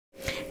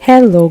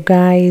Hello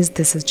guys,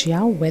 this is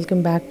Jiya.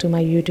 Welcome back to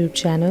my YouTube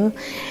channel.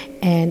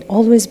 And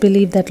always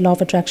believe that law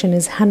of attraction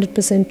is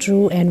 100%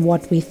 true, and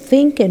what we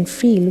think and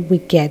feel we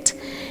get.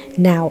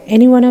 Now,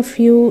 any one of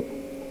you,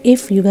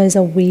 if you guys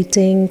are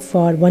waiting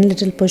for one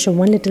little push or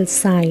one little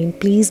sign,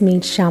 please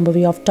meet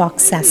Shambhavi of Talk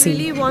Sassy. If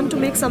you really want to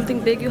make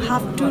something big, you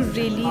have to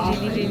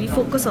really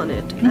focus on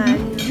it.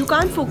 And you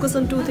can't focus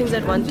on two things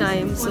at one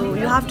time. So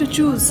you have to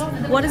choose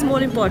what is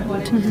more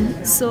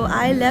important. So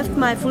I left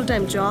my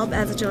full-time job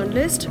as a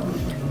journalist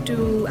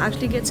to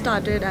actually get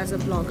started as a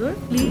blogger.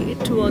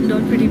 It worked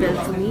out pretty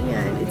well for me,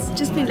 and it's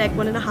just been like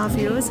 1.5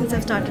 years since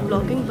I've started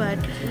blogging, but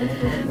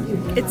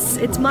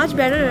it's much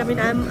better. I mean,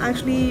 I'm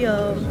actually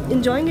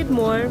enjoying it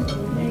more,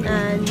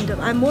 and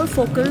I'm more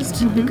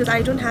focused because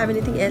I don't have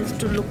anything else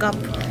to look up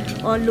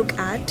or look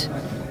at.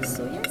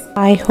 So yes.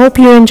 I hope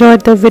you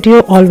enjoyed the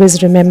video.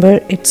 Always remember,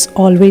 it's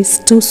always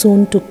too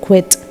soon to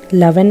quit.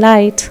 Love and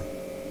light.